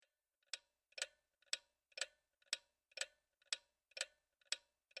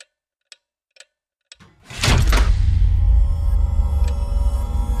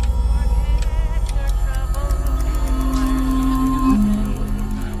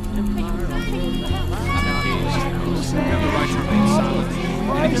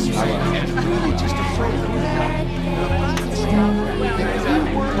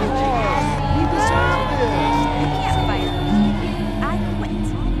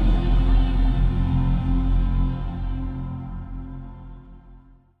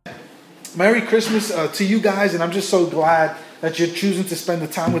Merry Christmas to you guys, and I'm just so glad that you're choosing to spend the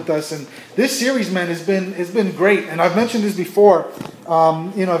time with us. And this series, man, has been great. And I've mentioned this before.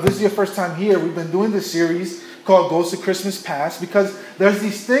 If this is your first time here, we've been doing this series called Ghosts of Christmas Past because there's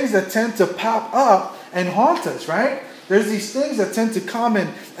these things that tend to pop up and haunt us, right? There's these things that tend to come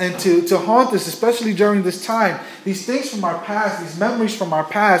and to haunt us, especially during this time. These things from our past, these memories from our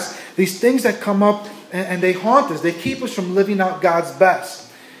past, these things that come up and they haunt us. They keep us from living out God's best.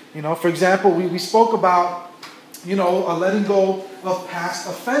 For example, we spoke about, letting go of past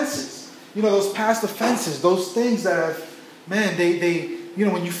offenses. Those past offenses, those things that have, man, they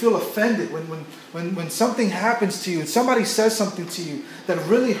when you feel offended, when something happens to you and somebody says something to you that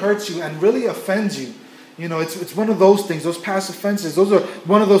really hurts you and really offends you, it's one of those things, those past offenses. Those are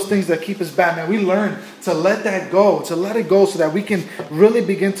one of those things that keep us back, man. We learn to let that go, so that we can really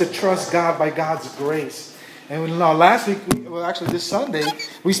begin to trust God by God's grace. And last week, this Sunday,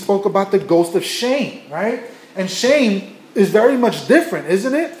 we spoke about the ghost of shame, right? And shame is very much different,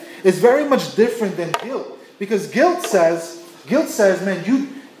 isn't it? It's very much different than guilt. Because guilt says, man,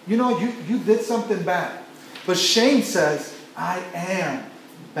 you did something bad. But shame says, I am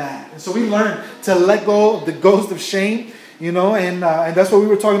bad. And so we learned to let go of the ghost of shame, and that's what we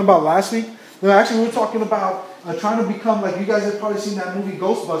were talking about last week. We were talking about trying to become, like, you guys have probably seen that movie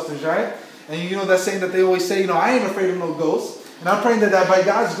Ghostbusters, right? And that saying that they always say, I ain't afraid of no ghosts. And I'm praying that by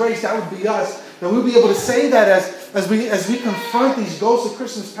God's grace, that would be us. That we'll be able to say that as we confront these ghosts of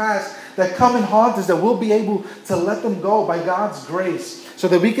Christmas past that come and haunt us, that we'll be able to let them go by God's grace so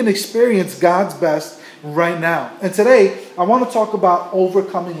that we can experience God's best right now. And today, I want to talk about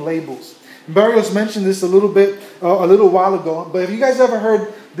overcoming labels. Barrios mentioned this a little while ago, but have you guys ever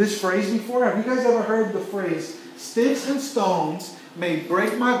heard this phrase before? Have you guys ever heard the phrase, sticks and stones may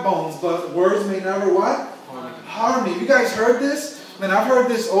break my bones, but words may never what? Harm me. You guys heard this? Man, I've heard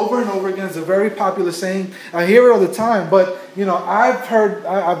this over and over again. It's a very popular saying. I hear it all the time. But,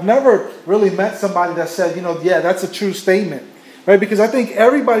 I've never really met somebody that said, yeah, that's a true statement. Right? Because I think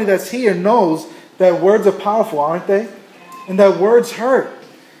everybody that's here knows that words are powerful, aren't they? And that words hurt.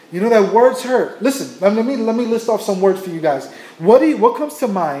 That words hurt. Listen, let me list off some words for you guys. What comes to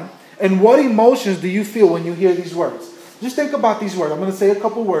mind and what emotions do you feel when you hear these words? Just think about these words. I'm going to say a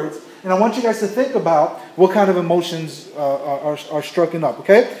couple words, and I want you guys to think about what kind of emotions are striking up,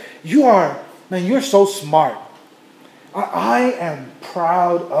 okay? You're so smart. I am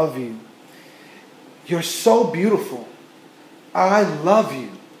proud of you. You're so beautiful. I love you.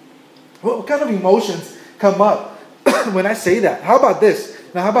 What kind of emotions come up when I say that? How about this?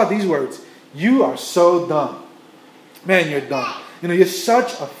 Now, how about these words? You are so dumb. Man, you're dumb. You're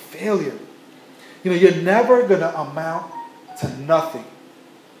such a failure. You're never going to amount to nothing.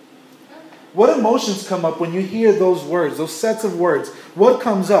 What emotions come up when you hear those words, those sets of words? What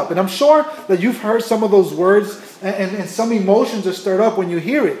comes up? And I'm sure that you've heard some of those words and some emotions are stirred up when you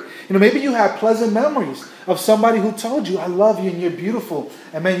hear it. Maybe you have pleasant memories of somebody who told you, I love you and you're beautiful.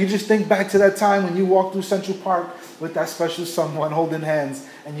 And man, you just think back to that time when you walked through Central Park with that special someone holding hands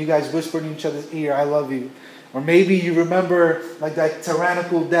and you guys whispered in each other's ear, I love you. Or maybe you remember like that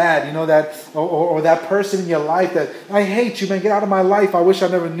tyrannical dad, or that person in your life that, I hate you, man, get out of my life, I wish I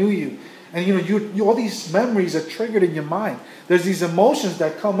never knew you. And you all these memories are triggered in your mind. There's these emotions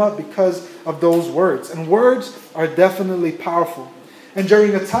that come up because of those words. And words are definitely powerful. And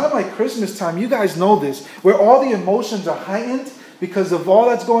during a time like Christmas time, you guys know this, where all the emotions are heightened because of all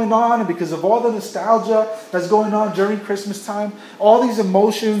that's going on and because of all the nostalgia that's going on during Christmas time. All these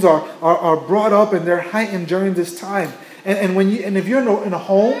emotions are brought up and they're heightened during this time. And if you're in a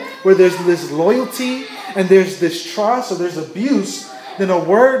home where there's this loyalty and there's this trust or there's abuse, then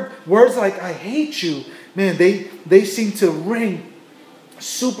words like I hate you, man, they seem to ring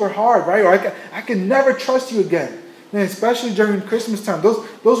super hard, right? Or I can never trust you again. Man, especially during Christmas time.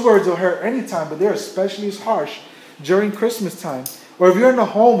 Those words will hurt anytime, but they're especially as harsh during Christmas time. Or if you're in a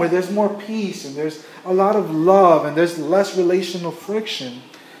home where there's more peace and there's a lot of love and there's less relational friction,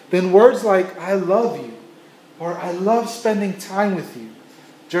 then words like I love you or I love spending time with you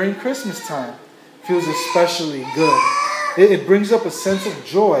during Christmas time feels especially good. It brings up a sense of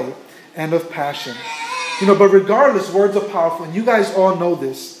joy and of passion. But regardless, words are powerful, and you guys all know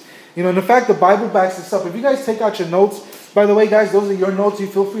this. And in fact, the Bible backs this up. If you guys take out your notes, by the way, guys, those are your notes. You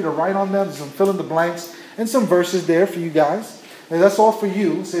feel free to write on them. There's some fill in the blanks and some verses there for you guys. And that's all for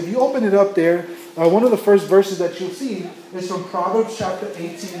you. So if you open it up there, one of the first verses that you'll see is from Proverbs chapter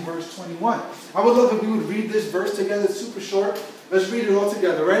 18, verse 21. I would love if we would read this verse together. It's super short. Let's read it all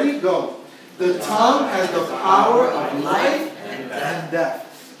together. Ready? Go. The tongue has the power of life and death.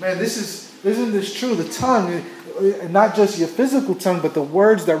 Man, isn't this true? The tongue, not just your physical tongue, but the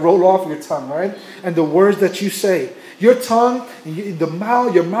words that roll off your tongue, right? And the words that you say. Your tongue,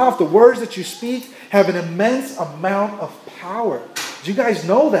 your mouth, the words that you speak have an immense amount of power. Do you guys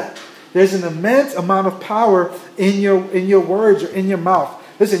know that? There's an immense amount of power in your words or in your mouth.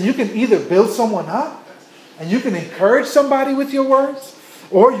 Listen, you can either build someone up and you can encourage somebody with your words,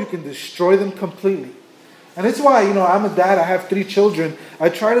 or you can destroy them completely. And it's why, I'm a dad, I have 3 children. I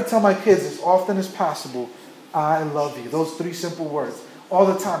try to tell my kids as often as possible, I love you. Those 3 simple words. All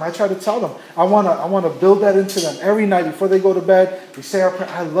the time. I try to tell them. I want to build that into them. Every night before they go to bed, we say our prayer,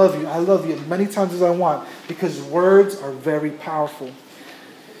 I love you as many times as I want. Because words are very powerful.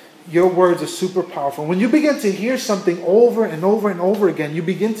 Your words are super powerful. When you begin to hear something over and over and over again, you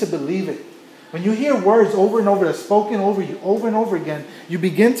begin to believe it. When you hear words over and over that's spoken over you over and over again, you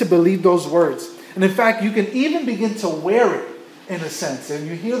begin to believe those words. And in fact, you can even begin to wear it in a sense. And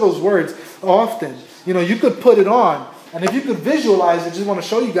you hear those words often. You could put it on. And if you could visualize it, I just want to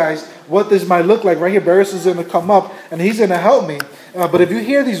show you guys what this might look like. Right here, Barris is going to come up and he's going to help me. But if you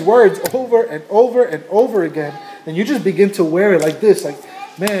hear these words over and over and over again, then you just begin to wear it like this. Like,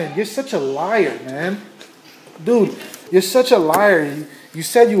 man, you're such a liar, man. Dude, you're such a liar. You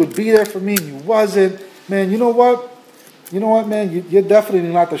said you would be there for me and you wasn't. Man, you know what? Man? You're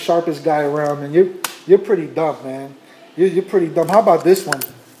definitely not the sharpest guy around, man. You're pretty dumb, man. You're pretty dumb. How about this one?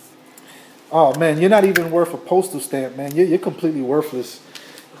 Oh, man, you're not even worth a postal stamp, man. You're completely worthless.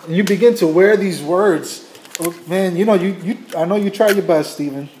 And you begin to wear these words. Oh, man, I know you try your best,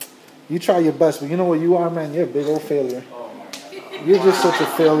 Stephen. You try your best, but you know what you are, man? You're a big old failure. You're just such a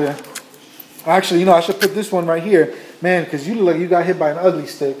failure. Actually, I should put this one right here. Man, because you look like you got hit by an ugly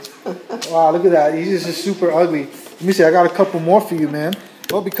stick. Wow, look at that. He's just super ugly. Let me see, I got a couple more for you, man.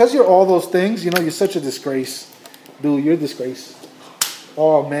 Well, because you're all those things, you're such a disgrace. Dude, you're a disgrace.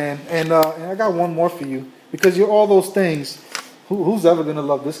 Oh, man. And I got one more for you. Because you're all those things. Who's ever going to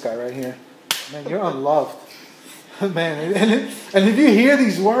love this guy right here? Man, you're unloved. Man, and if you hear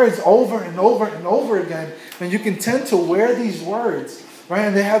these words over and over and over again, then you can tend to wear these words, right?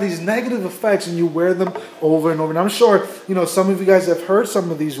 And they have these negative effects, and you wear them over and over. And I'm sure, some of you guys have heard some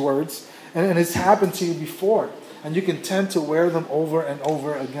of these words, and it's happened to you before. And you can tend to wear them over and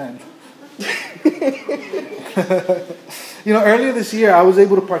over again. Earlier this year, I was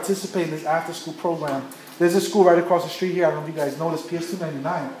able to participate in this after-school program. There's a school right across the street here. I don't know if you guys know this,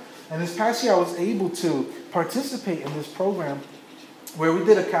 PS299. And this past year, I was able to participate in this program where we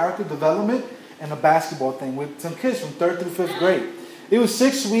did a character development and a basketball thing with some kids from 3rd through 5th grade. It was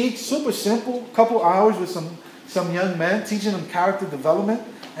 6 weeks, super simple, couple hours with some young men, teaching them character development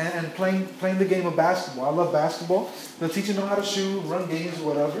and playing the game of basketball. I love basketball. They're teaching them how to shoot, run games,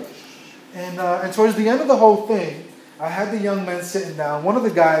 or whatever. And towards the end of the whole thing, I had the young men sitting down. One of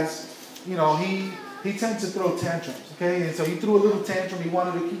the guys, he tends to throw tantrums, okay? And so he threw a little tantrum. He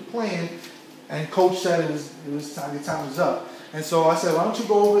wanted to keep playing, and coach said it was time. Your time was up. And so I said, why don't you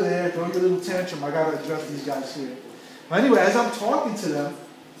go over there, throw your little tantrum? I got to address these guys here. But anyway, as I'm talking to them,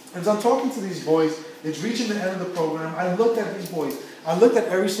 as I'm talking to these boys, it's reaching the end of the program. I looked at these boys. I looked at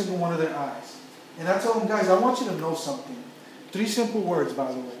every single one of their eyes. And I told them, guys, I want you to know something. 3 simple words,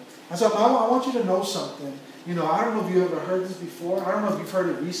 by the way. I said, I want you to know something. I don't know if you ever heard this before. I don't know if you've heard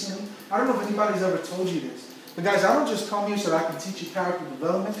it recently. I don't know if anybody's ever told you this. But guys, I don't just come here so that I can teach you character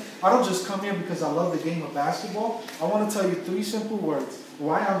development. I don't just come here because I love the game of basketball. I want to tell you 3 simple words.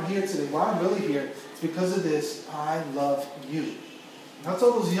 Why I'm here today, why I'm really here, is because of this. I love you. And I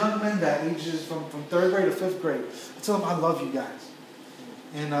told those young men that, ages from 3rd grade to 5th grade. I told them, I love you guys.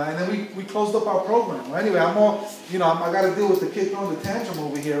 And then we closed up our program. Well, anyway, I got to deal with the kid throwing the tantrum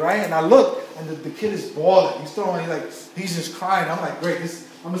over here, right? And I look, and the kid is bawling. He's just crying. I'm like, great,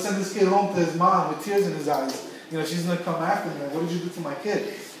 I'm going to send this kid home to his mom with tears in his eyes. She's going to come after me. Like, what did you do to my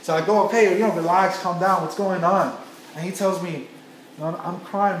kid? So I go, okay, relax, calm down. What's going on? And he tells me, I'm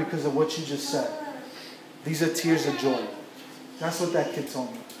crying because of what you just said. These are tears of joy. That's what that kid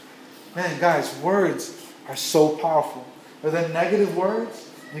told me. Man, guys, words are so powerful. Are there negative words?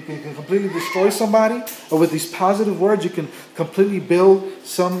 You can completely destroy somebody. Or with these positive words, you can completely build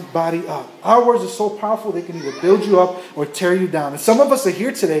somebody up. Our words are so powerful, they can either build you up or tear you down. And some of us are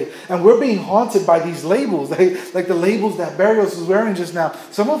here today, and we're being haunted by these labels. Like the labels that Barrios was wearing just now.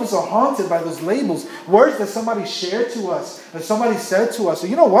 Some of us are haunted by those labels. Words that somebody shared to us, that somebody said to us. So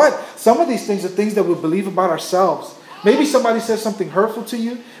you know what? Some of these things are things that we believe about ourselves. Maybe somebody said something hurtful to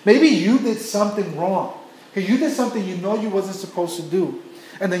you. Maybe you did something wrong. Okay, you did something you know you wasn't supposed to do.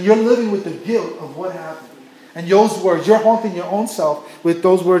 And then you're living with the guilt of what happened. And those words, you're haunting your own self with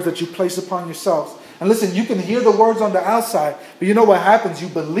those words that you place upon yourselves. And listen, you can hear the words on the outside, but you know what happens? You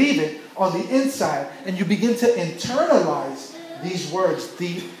believe it on the inside, and you begin to internalize these words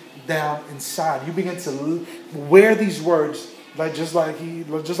deep down inside. You begin to wear these words just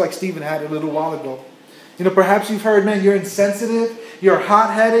like Stephen had a little while ago. You know, perhaps you've heard, man, you're insensitive, you're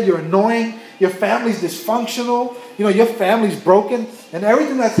hot-headed, you're annoying, your family's dysfunctional, you know, your family's broken, and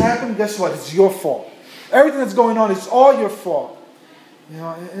everything that's happened, guess what? It's your fault. Everything that's going on, it's all your fault. You know,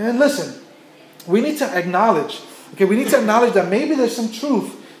 and listen, we need to acknowledge that maybe there's some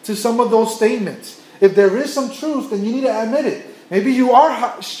truth to some of those statements. If there is some truth, then you need to admit it. Maybe you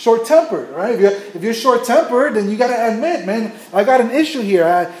are short-tempered, right? If you're short-tempered, then you got to admit, man, I got an issue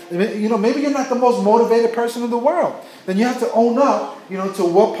here. Maybe you're not the most motivated person in the world. Then you have to own up, to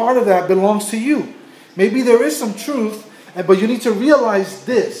what part of that belongs to you. Maybe there is some truth, but you need to realize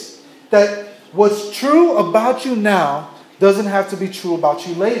this, that what's true about you now doesn't have to be true about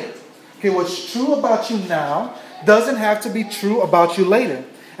you later. Okay, what's true about you now doesn't have to be true about you later.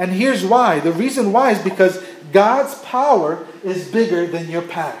 And here's why. The reason why is because God's power is bigger than your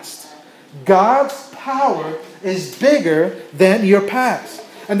past. God's power is bigger than your past.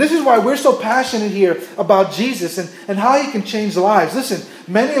 And this is why we're so passionate here about Jesus and how He can change lives. Listen,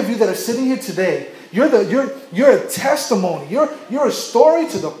 many of you that are sitting here today, you're a testimony. You're a story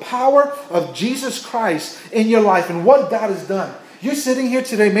to the power of Jesus Christ in your life and what God has done. You're sitting here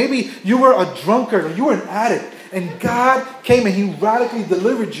today. Maybe you were a drunkard or you were an addict, and God came and He radically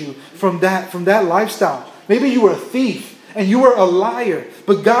delivered you from that lifestyle. Maybe you were a thief and you were a liar,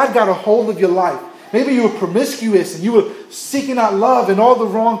 but God got a hold of your life. Maybe you were promiscuous and you were seeking out love in all the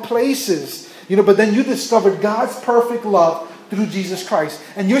wrong places. But then you discovered God's perfect love through Jesus Christ.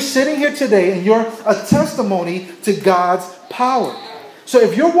 And you're sitting here today and you're a testimony to God's power. So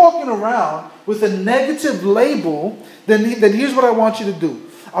if you're walking around with a negative label, then here's what I want you to do.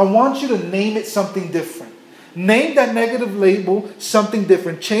 I want you to name it something different. Name that negative label something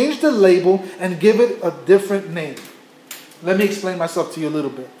different. Change the label and give it a different name. Let me explain myself to you a little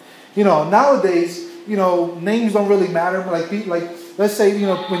bit. Nowadays, names don't really matter. Like let's say,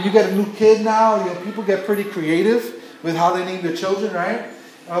 when you get a new kid now, people get pretty creative with how they name their children, right?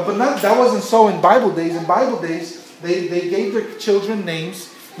 But that wasn't so in Bible days. In Bible days, they gave their children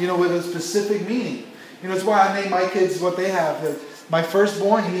names, with a specific meaning. It's why I name my kids what they have. My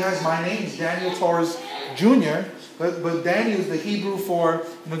firstborn, he has my name. It's Daniel Torres Jr. But Daniel is the Hebrew for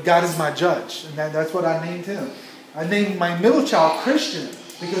God is my judge. And that's what I named him. I named my middle child Christian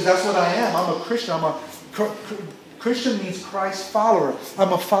because that's what I am. I'm a Christian. Christian means Christ follower.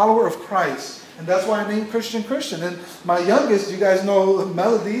 I'm a follower of Christ. And that's why I named Christian. And my youngest, you guys know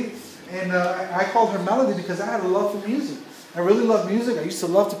Melody. And I called her Melody because I had a love for music. I really love music. I used to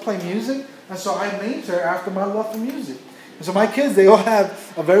love to play music. And so I named her after my love for music. And so my kids, they all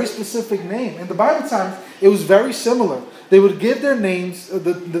have a very specific name. In the Bible times, it was very similar. They would give their names,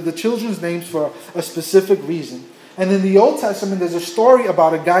 the children's names for a specific reason. And in the Old Testament, there's a story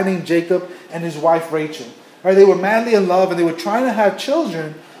about a guy named Jacob and his wife Rachel. Right? They were madly in love and they were trying to have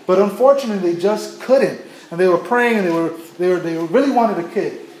children, but unfortunately they just couldn't. And they were praying and they really wanted a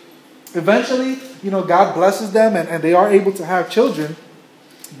kid. Eventually, God blesses them and they are able to have children.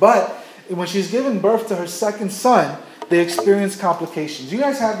 But when she's given birth to her second son, they experience complications. You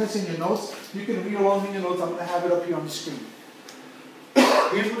guys have this in your notes. You can read along in your notes. I'm going to have it up here on the screen.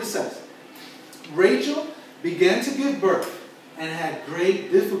 Here's what it says. Rachel began to give birth and had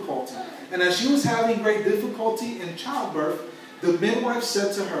great difficulty. And as she was having great difficulty in childbirth, the midwife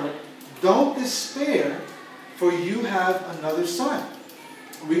said to her, "Don't despair, for you have another son."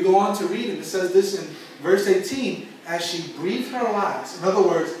 We go on to read it. It says this in verse 18. As she breathed her last, in other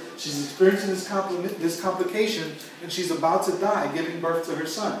words, she's experiencing this complication and she's about to die, giving birth to her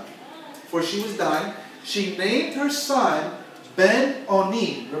son. For she was dying, she named her son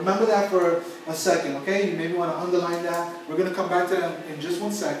Ben-Oni. Remember that for a second, okay? You maybe want to underline that. We're going to come back to that in just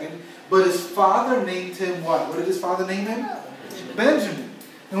 1 second. But his father named him what? What did his father name him? Benjamin.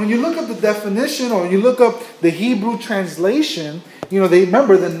 And when you look up the definition or you look up the Hebrew translation, they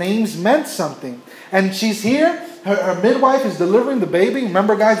remember the names meant something. And she's here. Her midwife is delivering the baby.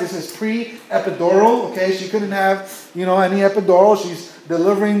 Remember, guys, this is pre-epidural. Okay, she couldn't have, any epidural. She's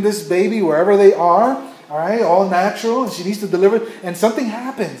delivering this baby wherever they are. All right, all natural, and she needs to deliver. And something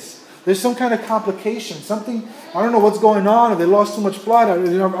happens. There's some kind of complication. Something, I don't know what's going on. Or they lost too much blood. I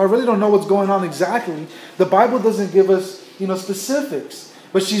really don't know what's going on exactly. The Bible doesn't give us, specifics.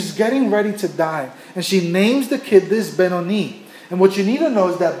 But she's getting ready to die, and she names the kid this Ben-Oni. And what you need to know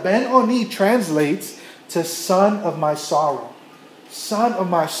is that Ben-Oni translates to son of my sorrow. Son of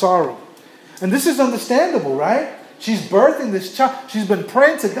my sorrow. And this is understandable, right? She's birthing this child. She's been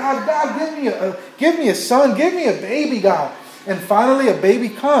praying to God, God, give me a son, give me a baby, God. And finally a baby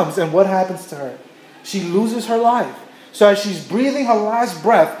comes, and what happens to her? She loses her life. So as she's breathing her last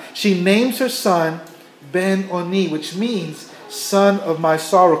breath, she names her son Ben-Oni, which means son of my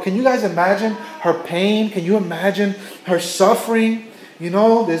sorrow. Can you guys imagine her pain? Can you imagine her suffering?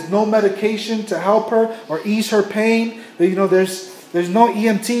 There's no medication to help her or ease her pain. There's no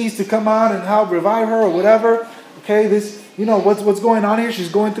EMTs to come out and help revive her or whatever. Okay, what's going on here?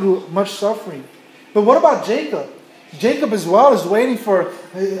 She's going through much suffering. But what about Jacob? Jacob as well is waiting for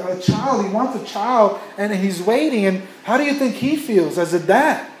a child. He wants a child, and he's waiting. And how do you think he feels as a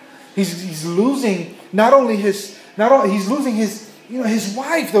dad? He's losing he's losing his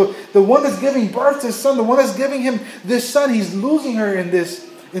wife, the one that's giving birth to his son, the one that's giving him this son. He's losing her in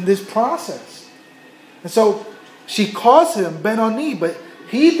this process. And so she calls him Ben-Oni, but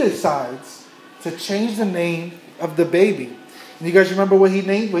he decides to change the name of the baby. And you guys remember what he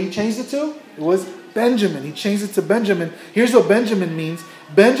changed it to? It was Benjamin. He changed it to Benjamin. Here's what Benjamin means.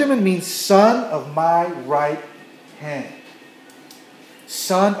 Benjamin means son of my right hand.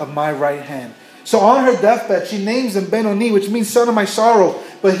 Son of my right hand. So on her deathbed, she names him Ben-Oni, which means son of my sorrow.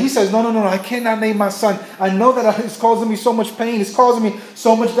 But he says, no, I cannot name my son. I know that it's causing me so much pain. It's causing me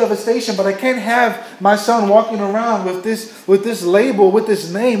so much devastation. But I can't have my son walking around with this label, with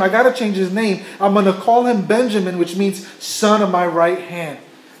this name. I got to change his name. I'm going to call him Benjamin, which means son of my right hand.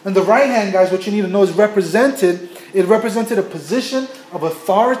 And the right hand, guys, what you need to know is it represented a position of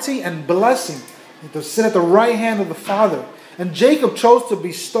authority and blessing. To sit at the right hand of the Father. And Jacob chose to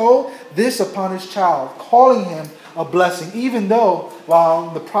bestow this upon his child, calling him a blessing, even though while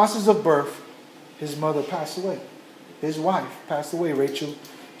in the process of birth, his mother passed away. His wife passed away, Rachel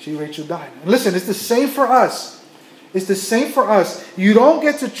died. And listen, it's the same for us. It's the same for us. You don't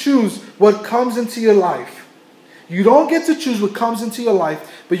get to choose what comes into your life. You don't get to choose what comes into your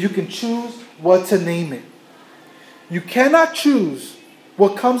life, but you can choose what to name it. You cannot choose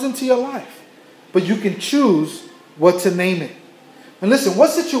what comes into your life, but you can choose what to name it. And listen, what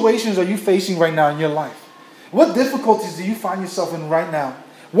situations are you facing right now in your life? What difficulties do you find yourself in right now?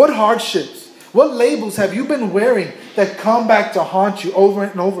 What hardships? What labels have you been wearing that come back to haunt you over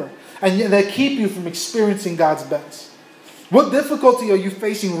and over and that keep you from experiencing God's best? What difficulty are you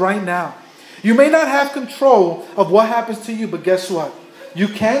facing right now? You may not have control of what happens to you, but guess what? You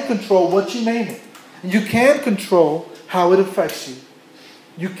can control what you name it. You can control how it affects you.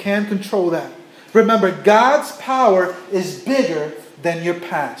 You can control that. Remember, God's power is bigger than your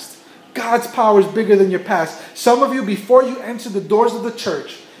past. God's power is bigger than your past. Some of you, before you enter the doors of the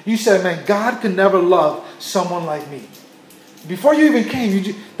church, you said, man, God could never love someone like me. Before you even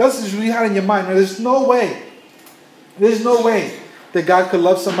came, that's just what you had in your mind. Now, there's no way that God could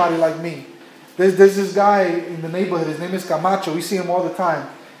love somebody like me. There's this guy in the neighborhood. His name is Camacho. We see him all the time.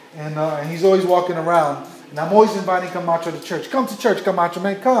 And he's always walking around. And I'm always inviting Camacho to church. Come to church, Camacho,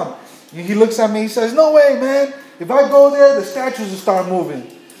 man, come. He looks at me, he says, no way, man. If I go there, the statues will start moving.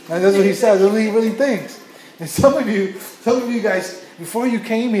 And that's what he says. That's what he really thinks. And some of you guys, before you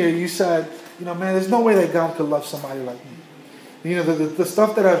came here, you said, man, there's no way that God could love somebody like me. The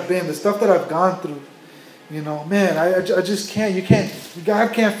stuff that I've been, the stuff that I've gone through, man, I just can't.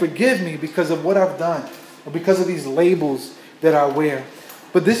 God can't forgive me because of what I've done or because of these labels that I wear.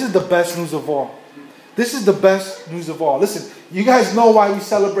 But this is the best news of all. This is the best news of all. Listen, you guys know why we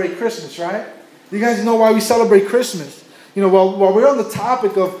celebrate Christmas, right? You guys know why we celebrate Christmas. While we're on the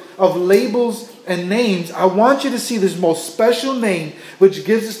topic of labels and names, I want you to see this most special name, which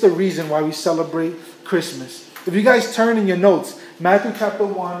gives us the reason why we celebrate Christmas. If you guys turn in your notes, Matthew chapter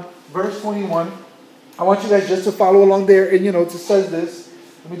 1, verse 21, I want you guys just to follow along there in your notes. It says this.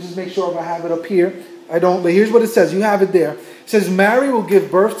 Let me just make sure if I have it up here. I don't, but here's what it says. You have it there. It says, Mary will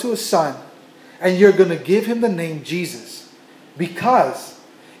give birth to a son, and you're going to give him the name Jesus, because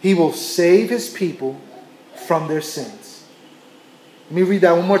he will save his people from their sins. Let me read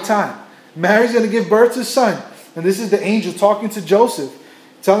that one more time. Mary's going to give birth to a son. And this is the angel talking to Joseph,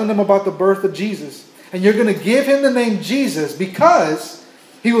 telling them about the birth of Jesus. And you're going to give him the name Jesus because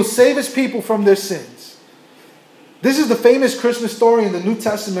he will save his people from their sins. This is the famous Christmas story in the New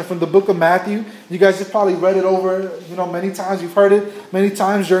Testament from the book of Matthew. You guys have probably read it over, many times. You've heard it many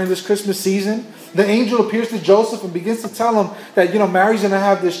times during this Christmas season. The angel appears to Joseph and begins to tell him that, Mary's going to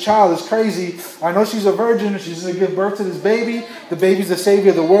have this child. It's crazy. I know she's a virgin. She's going to give birth to this baby. The baby's the savior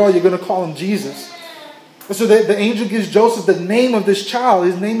of the world. You're going to call him Jesus. And so the angel gives Joseph the name of this child.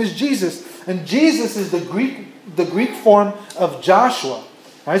 His name is Jesus. And Jesus is the Greek form of Joshua.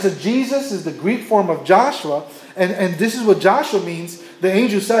 Right? So Jesus is the Greek form of Joshua. And this is what Joshua means. The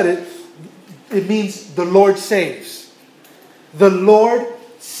angel said it. it means the Lord saves. The Lord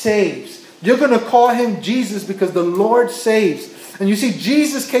saves. You're going to call him Jesus because the Lord saves. And you see,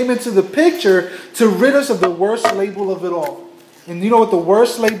 Jesus came into the picture to rid us of the worst label of it all. And you know what the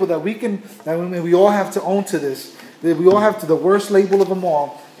worst label that we all have to own to this, that we all have to, the worst label of them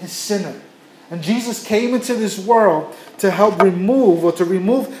all, is sinner. And Jesus came into this world to help remove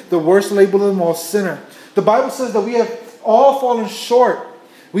the worst label of them all, sinner. The Bible says that we have all fallen short.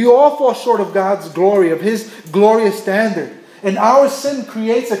 We all fall short of God's glory, of his glorious standard. And our sin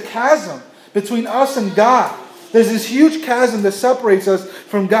creates a chasm between us and God. There's this huge chasm that separates us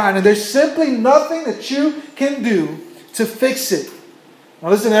from God. And there's simply nothing that you can do to fix it. Now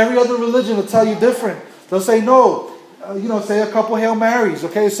listen, every other religion will tell you different. They'll say, no, say a couple Hail Marys,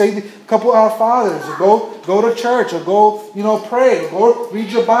 okay? Say a couple Our Fathers, or go to church, or go, pray, or go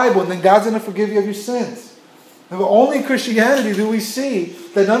read your Bible, and then God's going to forgive you of your sins. But only in Christianity do we see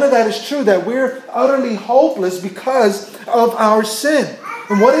that none of that is true, that we're utterly hopeless because of our sin.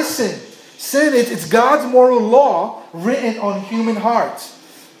 And what is sin? Sin, it's God's moral law written on human hearts.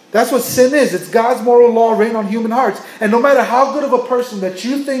 That's what sin is. It's God's moral law written on human hearts. And no matter how good of a person that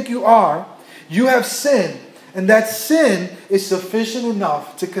you think you are, you have sin. And that sin is sufficient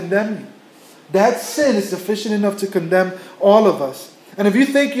enough to condemn you. That sin is sufficient enough to condemn all of us. And if you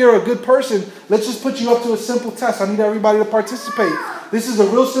think you're a good person, let's just put you up to a simple test. I need everybody to participate. This is a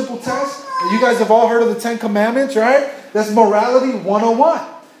real simple test. You guys have all heard of the 10 Commandments, right? That's morality 101.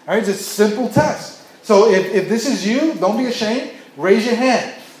 All right, it's a simple test. So if this is you, don't be ashamed. Raise your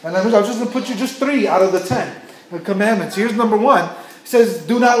hand. And I'm just going to put you just 3 out of the 10 commandments. Here's number 1. It says,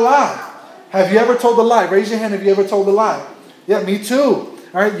 do not lie. Have you ever told a lie? Raise your hand if you ever told a lie. Yeah, me too.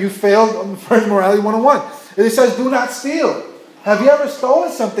 All right, you failed on the first morality 101. It says, do not steal. Have you ever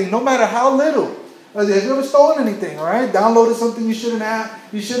stolen something, no matter how little? Have you ever stolen anything, all right? Downloaded something you shouldn't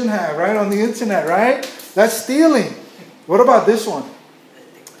have, right? On the internet, right? That's stealing. What about this one?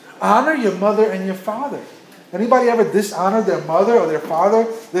 Honor your mother and your father. Anybody ever dishonor their mother or their father?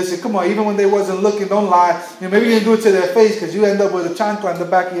 Listen, come on, even when they wasn't looking, don't lie. Maybe you didn't do it to their face because you end up with a chancla in the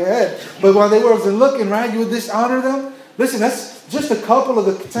back of your head. But while they wasn't looking, right, you would dishonor them? Listen, that's just a couple of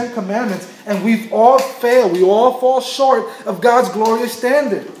the 10 Commandments. And we've all failed. We all fall short of God's glorious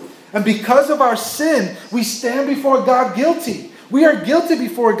standard. And because of our sin, we stand before God guilty. We are guilty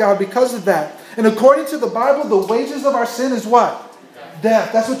before God because of that. And according to the Bible, the wages of our sin is what?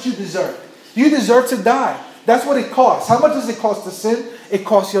 Death. That's what you deserve. You deserve to die. That's what it costs. How much does it cost to sin? It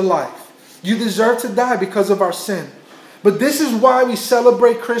costs your life. You deserve to die because of our sin. But this is why we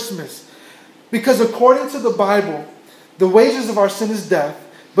celebrate Christmas. Because according to the Bible, the wages of our sin is death.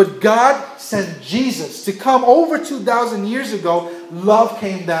 But God sent Jesus to come over 2,000 years ago. Love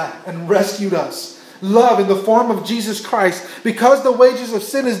came down and rescued us. Love in the form of Jesus Christ. Because the wages of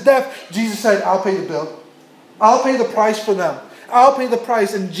sin is death, Jesus said, I'll pay the bill. I'll pay the price for them. I'll pay the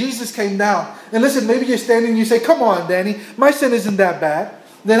price. And Jesus came down. And listen, maybe you're standing and you say, come on, Danny, my sin isn't that bad.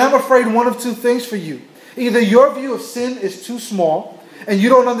 Then I'm afraid one of two things for you. Either your view of sin is too small and you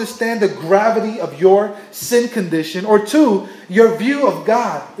don't understand the gravity of your sin condition. Or 2, your view of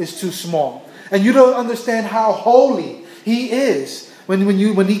God is too small and you don't understand how holy He is.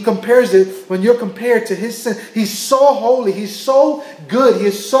 When He compares it, when you're compared to His sin, He's so holy, He's so good, He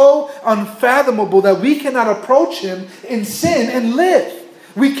is so unfathomable that we cannot approach Him in sin and live.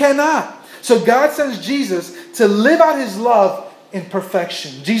 We cannot. So God sends Jesus to live out His love in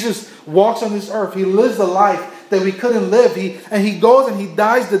perfection. Jesus walks on this earth. He lives the life that we couldn't live. He goes and He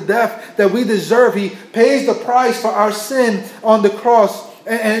dies the death that we deserve. He pays the price for our sin on the cross.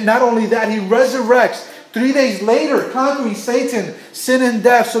 And not only that, He resurrects 3 days later, conquering Satan, sin, and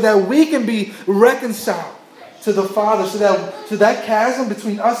death, so that we can be reconciled to the Father, so that chasm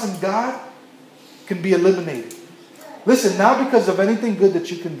between us and God can be eliminated. Listen, not because of anything good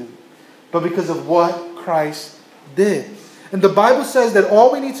that you can do, but because of what Christ did. And the Bible says that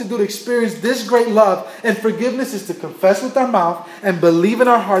all we need to do to experience this great love and forgiveness is to confess with our mouth and believe in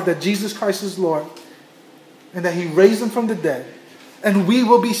our heart that Jesus Christ is Lord and that He raised Him from the dead. And we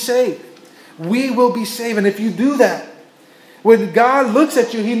will be saved. We will be saved. And if you do that, when God looks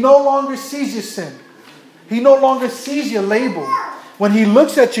at you, He no longer sees your sin. He no longer sees your label. When He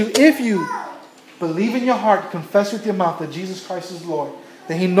looks at you, if you believe in your heart, confess with your mouth that Jesus Christ is Lord,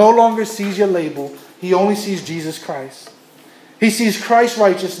 then He no longer sees your label. He only sees Jesus Christ. He sees Christ's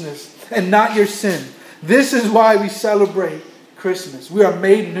righteousness and not your sin. This is why we celebrate Christmas. We are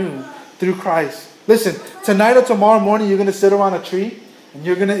made new through Christ. Listen, tonight or tomorrow morning, you're going to sit around a tree and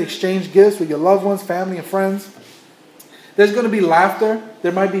you're going to exchange gifts with your loved ones, family, and friends. There's going to be laughter.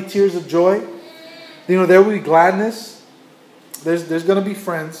 There might be tears of joy. There will be gladness. There's going to be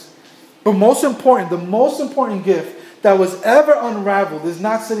friends. But most important, the most important gift that was ever unraveled is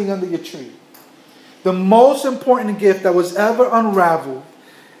not sitting under your tree. The most important gift that was ever unraveled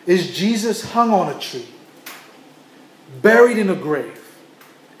is Jesus hung on a tree, buried in a grave,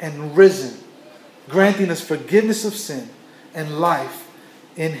 and risen, granting us forgiveness of sin and life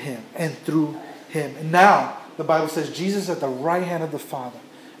in Him and through Him. And now, the Bible says Jesus at the right hand of the Father,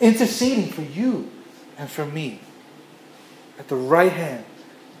 interceding for you and for me, at the right hand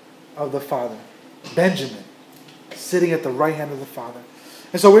of the Father. Benjamin, sitting at the right hand of the Father.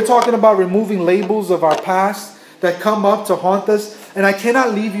 And so we're talking about removing labels of our past that come up to haunt us. And I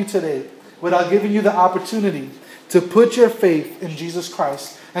cannot leave you today without giving you the opportunity to put your faith in Jesus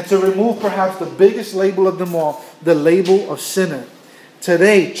Christ and to remove perhaps the biggest label of them all, the label of sinner.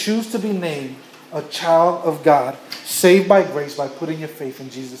 Today, choose to be named a child of God, saved by grace by putting your faith in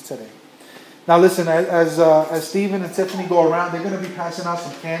Jesus today. Now listen, as Stephen and Tiffany go around, they're going to be passing out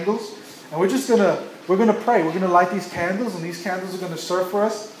some candles. And we're going to pray. We're going to light these candles, and these candles are going to serve for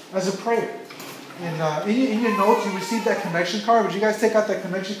us as a prayer. And in your notes, you received that connection card. Would you guys take out that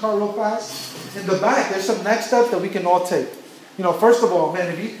connection card real fast? In the back, there's some next steps that we can all take. You know, first of all,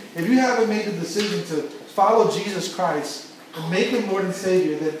 man, if you haven't made the decision to follow Jesus Christ and make Him Lord and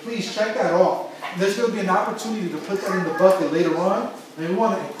Savior, then please check that off. And there's going to be an opportunity to put that in the bucket later on. And we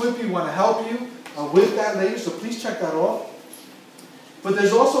want to equip you, we want to help you with that later, so please check that off. But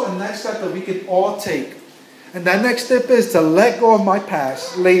there's also a next step that we can all take. And that next step is to let go of my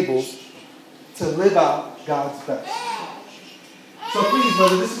past labels to live out God's best. So please,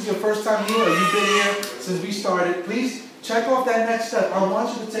 whether this is your first time here or you've been here since we started, please check off that next step. I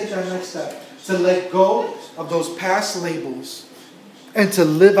want you to take that next step. To let go of those past labels and to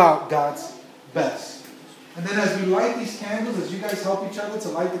live out God's best. And then as we light these candles, as you guys help each other to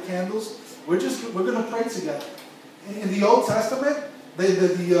light the candles, we're going to pray together. In the Old Testament, they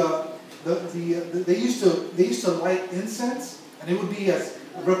used to light incense, and it would be as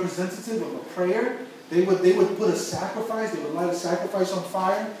a representative of a prayer. They would put a sacrifice. They would light a sacrifice on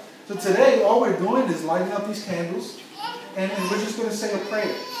fire. So today, all we're doing is lighting up these candles, and we're just going to say a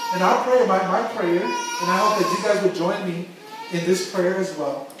prayer. And our prayer, my prayer, and I hope that you guys would join me in this prayer as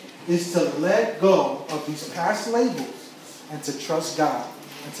well, is to let go of these past labels and to trust God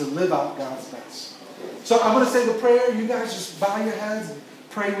and to live out God's best. So I'm going to say the prayer. You guys just bow your heads and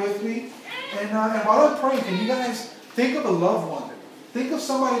pray with me. And while I'm praying, can you guys think of a loved one? Think of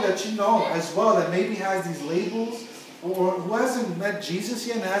somebody that you know as well that maybe has these labels or who hasn't met Jesus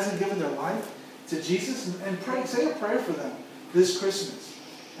yet and hasn't given their life to Jesus, and pray. Say a prayer for them this Christmas.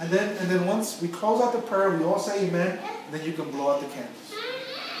 And then once we close out the prayer, we all say amen, and then you can blow out the candles.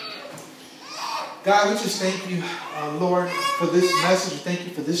 God, we just thank you, Lord, for this message. We thank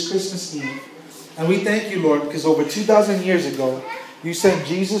you for this Christmas Eve. And we thank you, Lord, because over 2,000 years ago, you sent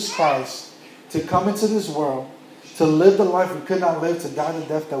Jesus Christ to come into this world, to live the life we could not live, to die the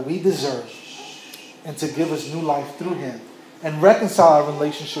death that we deserve, and to give us new life through Him and reconcile our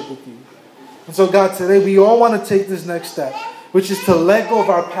relationship with you. And so, God, today we all want to take this next step, which is to let go of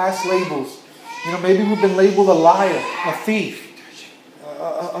our past labels. You know, maybe we've been labeled a liar, a thief,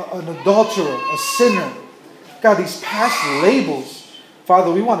 an adulterer, a sinner. God, these past labels,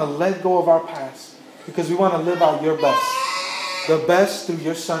 Father, we want to let go of our past because we want to live out your best. The best through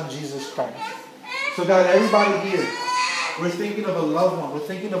your Son, Jesus Christ. So God, everybody here, we're thinking of a loved one. We're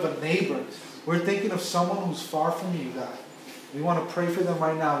thinking of a neighbor. We're thinking of someone who's far from you, God. We want to pray for them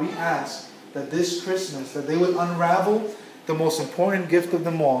right now. We ask that this Christmas, that they would unravel the most important gift of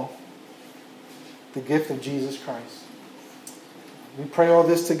them all, the gift of Jesus Christ. We pray all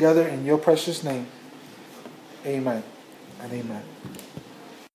this together in your precious name. Amen and amen.